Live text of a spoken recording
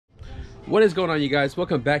What is going on, you guys?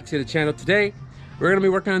 Welcome back to the channel. Today we're going to be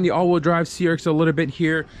working on the all-wheel drive CRX a little bit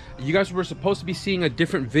here. You guys were supposed to be seeing a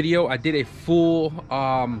different video. I did a full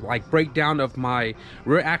like breakdown of my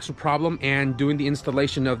rear axle problem and doing the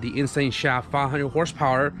installation of the Insane Shaft 500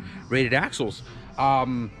 horsepower rated axles.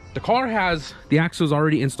 The car has the axles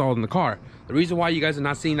already installed in the car. The reason why you guys are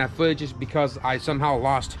not seeing that footage is because I somehow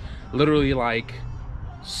lost literally like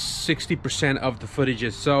 60% of the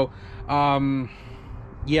footages. So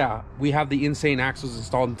yeah, we have the Insane axles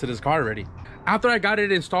installed into this car already. After I got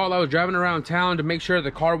it installed, I was driving around town to make sure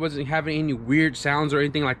the car wasn't having any weird sounds or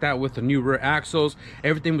anything like that with the new rear axles.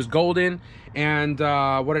 Everything was golden. And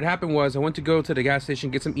what had happened was I went to go to the gas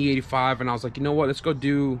station, get some E85, and I was like, you know what, let's go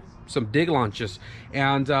do some dig launches.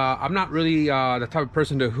 And I'm not really the type of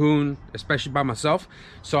person to hoon, especially by myself.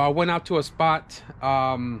 So I went out to a spot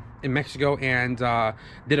in Mexico and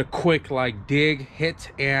did a quick like dig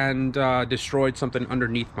hit and destroyed something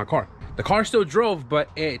underneath my car. The car still drove, but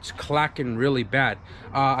it's clacking really bad.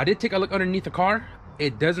 I did take a look underneath the car.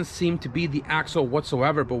 It doesn't seem to be the axle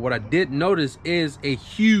whatsoever, but what I did notice is a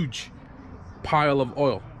huge pile of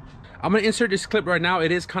oil. I'm gonna insert this clip right now.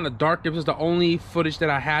 It is kind of dark. This was the only footage that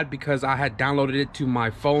I had because I had downloaded it to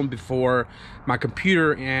my phone before my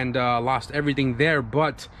computer and lost everything there.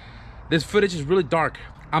 But this footage is really dark.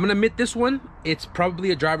 I'm gonna admit this one, it's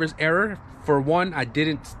probably a driver's error. For one, I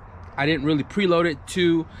didn't really preload it.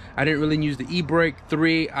 Two, I didn't really use the e-brake.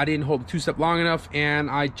 Three, I didn't hold the two-step long enough,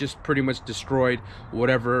 and I just pretty much destroyed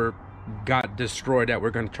whatever got destroyed that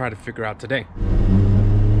we're gonna try to figure out today.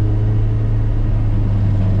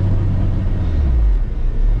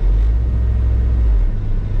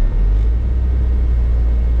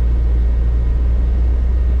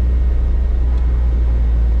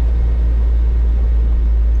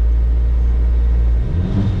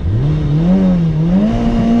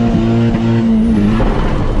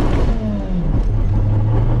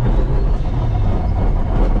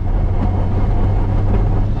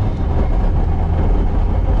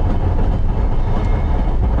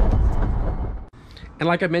 And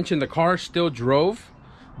like I mentioned, the car still drove,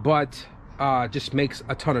 but just makes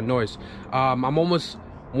a ton of noise. I'm almost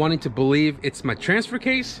wanting to believe it's my transfer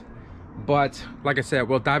case, but like I said,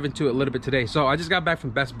 we'll dive into it a little bit today. So I just got back from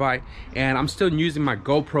Best Buy and I'm still using my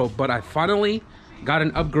GoPro, but I finally got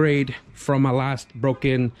an upgrade from my last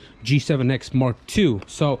broken G7X Mark II.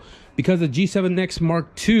 So because the G7X Mark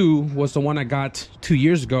II was the one I got 2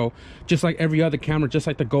 years ago, just like every other camera, just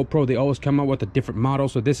like the GoPro, they always come out with a different model.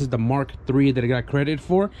 So this is the Mark III that I got credited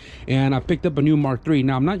for, and I picked up a new Mark III.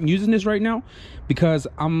 Now I'm not using this right now because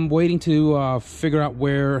I'm waiting to figure out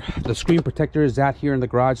where the screen protector is at here in the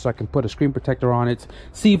garage, so I can put a screen protector on it,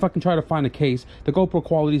 see if I can try to find a case. The GoPro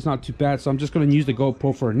quality is not too bad, so I'm just going to use the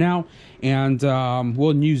GoPro for now, and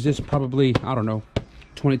we'll use this probably, I don't know,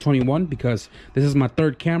 2021, because this is my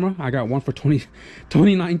third camera. I got one for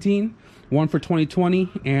 2019, one for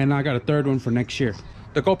 2020, and I got a third one for next year.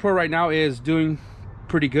 The GoPro right now is doing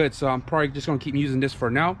pretty good, so I'm probably just gonna keep using this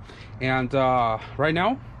for now. And right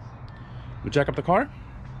now we'll jack up the car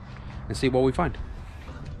and see what we find.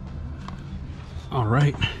 All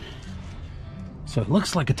right, so it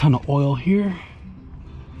looks like a ton of oil here,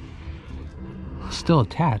 still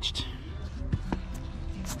attached.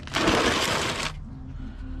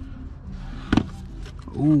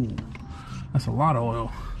 Ooh, that's a lot of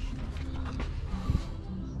oil.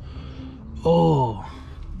 Oh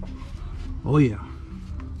yeah.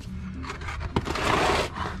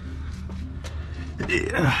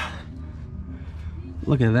 Yeah.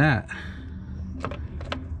 Look at that.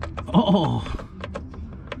 Oh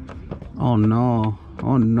no.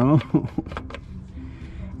 Oh no.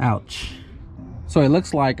 Ouch. So it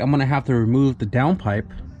looks like I'm gonna have to remove the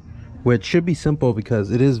downpipe, which should be simple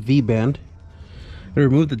because it is V-band. I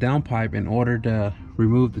remove the downpipe in order to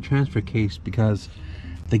remove the transfer case because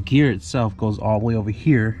the gear itself goes all the way over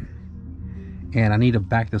here and I need to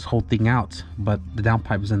back this whole thing out, but the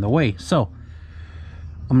downpipe is in the way. So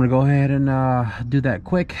I'm gonna go ahead and do that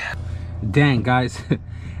quick. Dang, guys.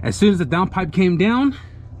 As soon as the downpipe came down,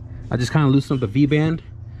 I just kind of loosened up the V-band.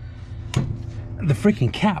 The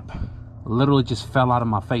freaking cap literally just fell out of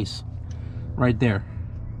my face right there.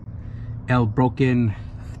 Broken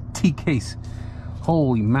T case.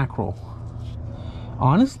 Holy mackerel.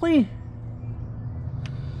 Honestly,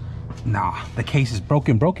 nah, the case is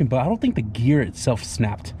broken, but I don't think the gear itself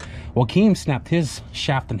snapped. Joaquin snapped his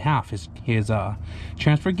shaft in half, his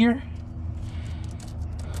transfer gear.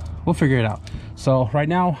 We'll figure it out. So right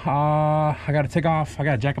now, I gotta take off, I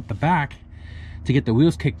gotta jack up the back to get the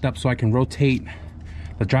wheels kicked up so I can rotate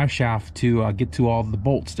the drive shaft to get to all the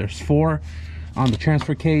bolts. There's 4 on the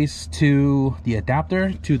transfer case to the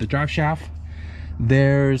adapter to the drive shaft.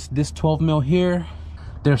 There's this 12 mil here.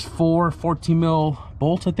 There's 4 14 mil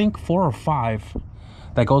bolts, I think 4 or 5,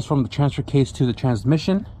 that goes from the transfer case to the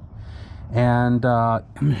transmission. And I'm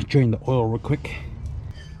gonna drain the oil real quick.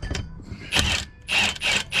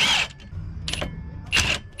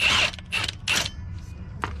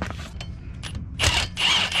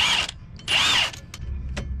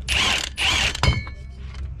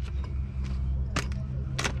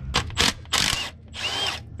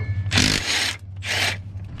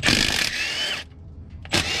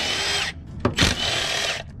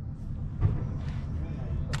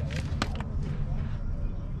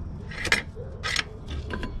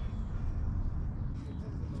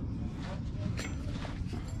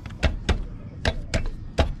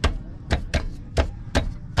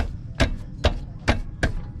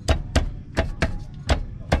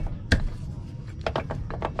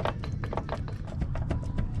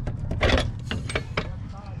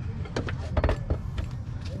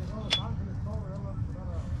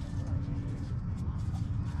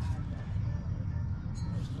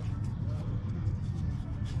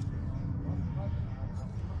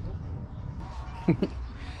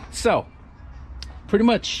 So pretty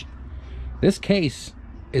much this case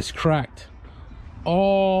is cracked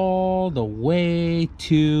all the way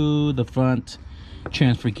to the front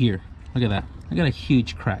transfer gear. Look at that. I got a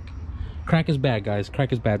huge crack. Crack is bad, guys.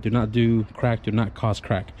 Crack is bad. Do not do crack. Do not cause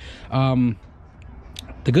crack. The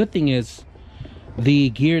good thing is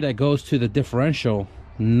the gear that goes to the differential,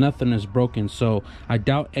 nothing is broken, so I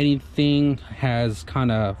doubt anything has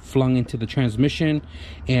kind of flung into the transmission,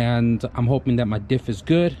 and I'm hoping that my diff is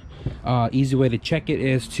good. Easy way to check it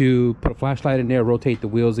is to put a flashlight in there, rotate the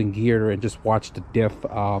wheels and gear, and just watch the diff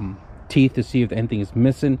teeth to see if anything is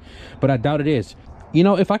missing, but I doubt it is. You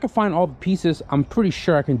know, if I can find all the pieces, I'm pretty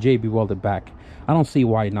sure I can JB weld it back. I don't see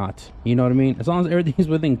why not. You know what I mean? As long as everything's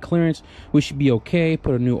within clearance, we should be okay.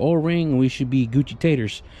 Put a new O-ring and we should be Gucci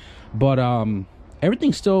taters. But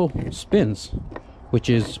everything still spins, which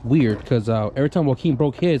is weird, because every time Joaquin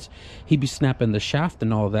broke his, he'd be snapping the shaft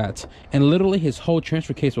and all of that, and literally his whole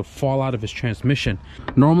transfer case would fall out of his transmission.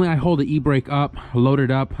 Normally I hold the e-brake up, load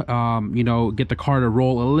it up, you know, get the car to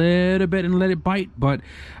roll a little bit and let it bite, but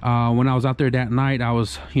when I was out there that night, I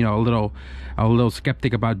was, you know, a little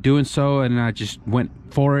skeptic about doing so, and I just went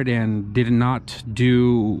for it and did not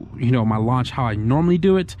do, you know, my launch how I normally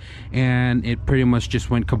do it, and it pretty much just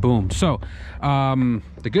went kaboom. So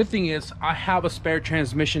the good thing is I have a spare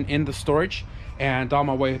transmission in the storage, and on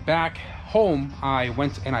my way back home I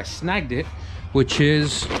went and I snagged it, which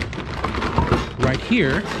is right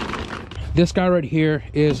here. This guy right here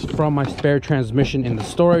is from my spare transmission in the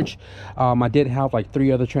storage. I did have like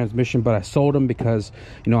 3 other transmissions, but I sold them because,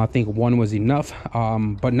 you know, I think 1 was enough.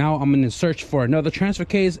 But now I'm in search for another transfer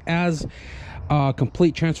case as a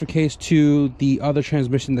complete transfer case to the other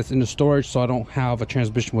transmission that's in the storage, so I don't have a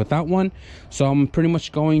transmission without one. So I'm pretty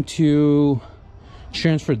much going to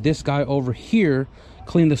transfer this guy over here,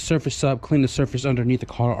 clean the surface up, clean the surface underneath the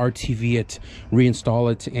car, RTV it, reinstall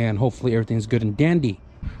it, and hopefully everything's good and dandy.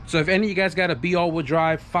 So if any of you guys got a B all-wheel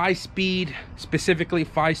drive 5-speed, specifically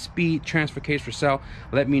 5-speed transfer case for sale,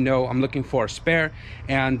 let me know. I'm looking for a spare,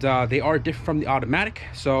 and they are different from the automatic,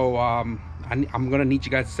 so I'm gonna need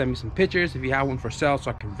you guys to send me some pictures if you have one for sale,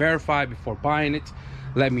 so I can verify before buying it.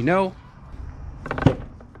 Let me know.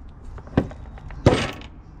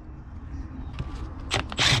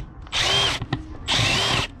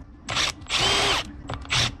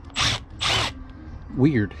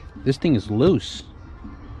 Weird, this thing is loose.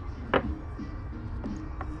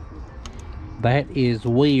 That is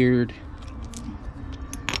weird.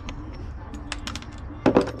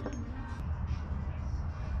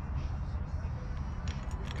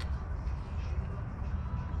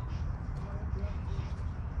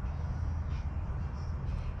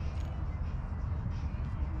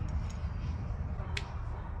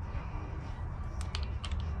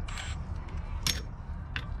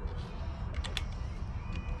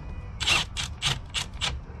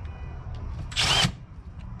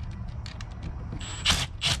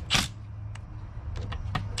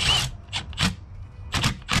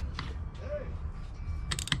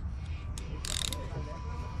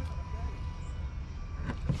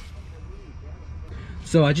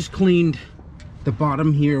 So I just cleaned the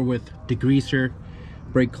bottom here with degreaser,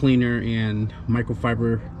 brake cleaner, and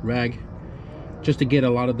microfiber rag, just to get a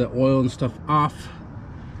lot of the oil and stuff off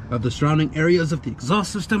of the surrounding areas of the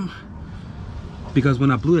exhaust system, because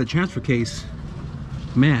when I blew the transfer case,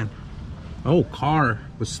 man, the whole car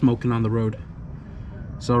was smoking on the road.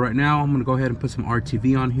 So right now I'm gonna go ahead and put some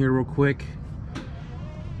RTV on here real quick.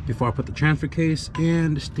 before I put the transfer case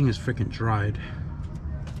in. This thing is freaking dried.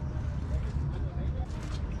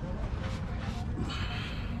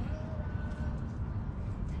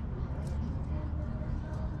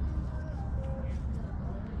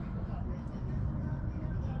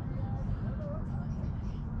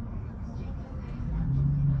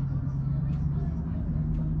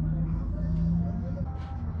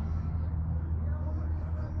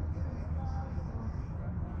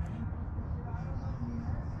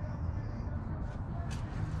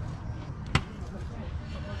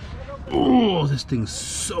 Oh, this thing's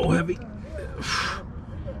so heavy.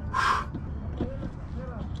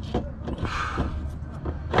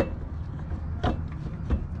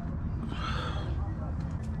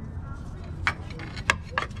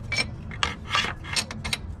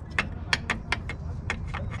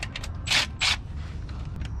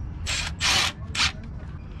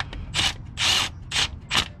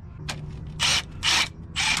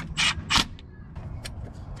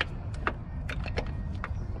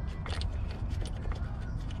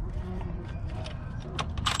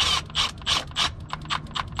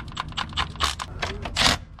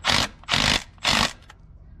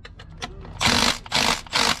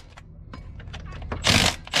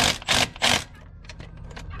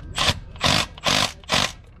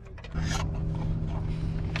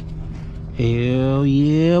 Hell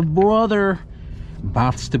yeah, brother.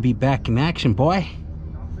 About to be back in action, boy.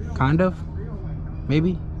 Kind of,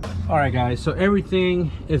 maybe. All right, guys, so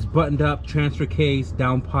everything is buttoned up. Transfer case,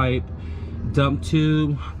 downpipe, dump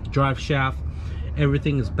tube, drive shaft.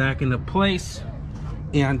 Everything is back into place.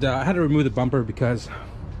 And I had to remove the bumper because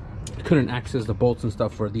I couldn't access the bolts and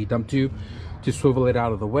stuff for the dump tube to swivel it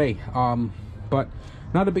out of the way. But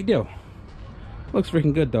not a big deal. Looks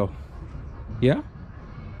freaking good though. Yeah.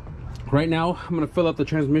 Right now, I'm gonna fill up the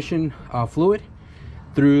transmission fluid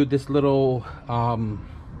through this little, I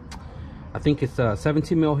think it's a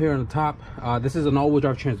 17 mil here on the top. This is an all-wheel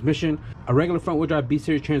drive transmission. A regular front-wheel drive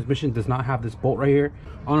B-series transmission does not have this bolt right here.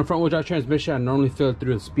 On a front-wheel drive transmission, I normally fill it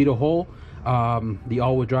through the speedo hole. The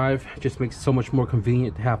all-wheel drive just makes it so much more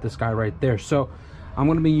convenient to have this guy right there. So I'm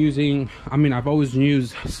gonna be using, I mean, I've always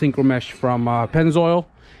used synchro mesh from Pennzoil,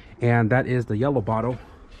 and that is the yellow bottle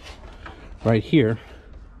right here.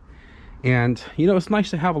 And you know, it's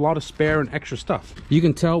nice to have a lot of spare and extra stuff. You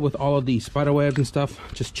can tell with all of the spider webs and stuff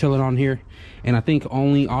just chilling on here. And I think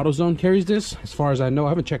only AutoZone carries this, as far as I know. I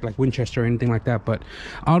haven't checked like Winchester or anything like that, but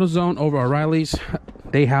AutoZone over O'Reilly's,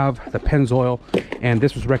 they have the Pennzoil, and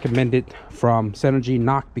this was recommended from Synergy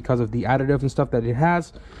Knock because of the additive and stuff that it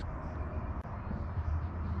has.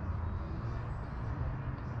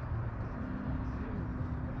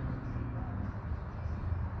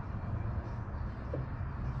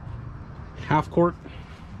 Half quart,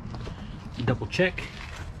 double check.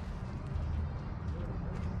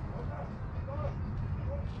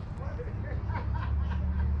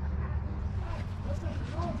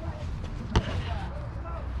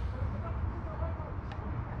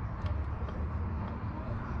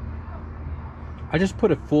 I just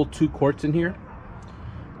put a full 2 quarts in here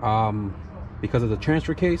because of the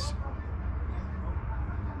transfer case.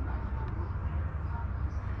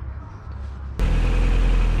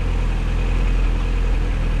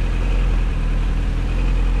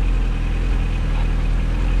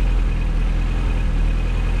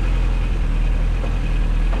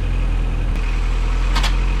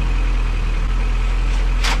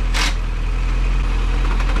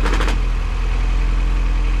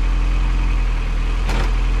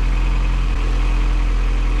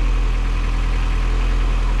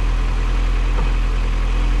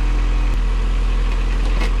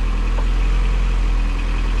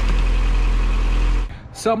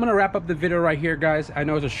 So I'm gonna wrap up the video right here, guys. I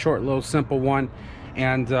know it's a short, little, simple one,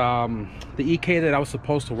 and the EK that I was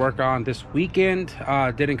supposed to work on this weekend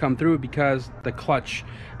didn't come through because the clutch.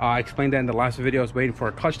 I explained that in the last video. I was waiting for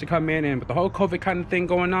a clutch to come in, and with the whole COVID kind of thing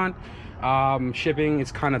going on, shipping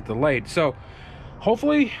is kind of delayed. So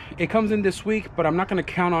hopefully it comes in this week, but I'm not gonna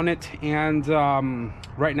count on it. And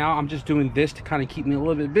right now I'm just doing this to kind of keep me a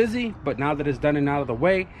little bit busy. But now that it's done and out of the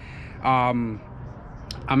way,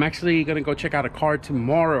 I'm actually gonna go check out a car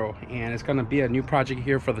tomorrow, and it's gonna be a new project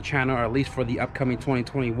here for the channel, or at least for the upcoming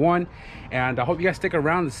 2021. And I hope you guys stick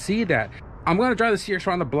around to see that. I'm gonna drive the CX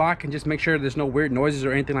around the block and just make sure there's no weird noises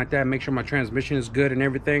or anything like that. Make sure my transmission is good and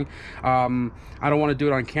everything. I don't want to do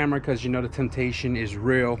it on camera because, you know, the temptation is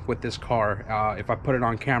real with this car. If I put it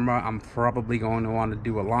on camera, I'm probably going to want to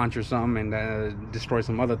do a launch or something and destroy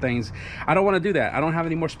some other things. I don't want to do that. I don't have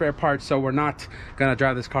any more spare parts, so we're not gonna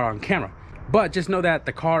drive this car on camera. but just know that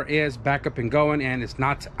the car is back up and going and it's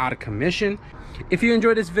not out of commission. If you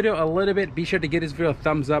enjoyed this video a little bit, be sure to give this video a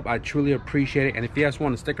thumbs up. I truly appreciate it. And if you guys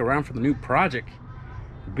want to stick around for the new project,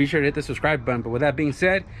 be sure to hit the subscribe button. But with that being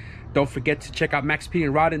said, don't forget to check out Max P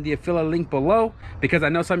and Rod in the affiliate link below, because I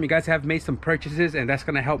know some of you guys have made some purchases and that's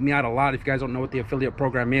going to help me out a lot. If you guys don't know what the affiliate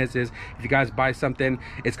program is if you guys buy something,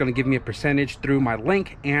 it's going to give me a percentage through my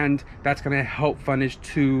link, and that's going to help furnish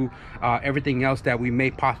to everything else that we may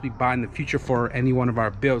possibly buy in the future for any one of our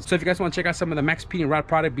builds. So if you guys want to check out some of the Max P and Rod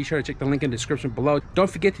product, be sure to check the link in the description below. Don't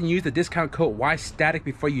forget to use the discount code YStatic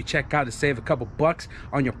before you check out to save a couple bucks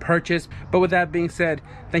on your purchase. But with that being said,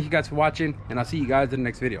 thank you guys for watching, and I'll see you guys in the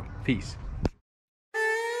next video. Peace.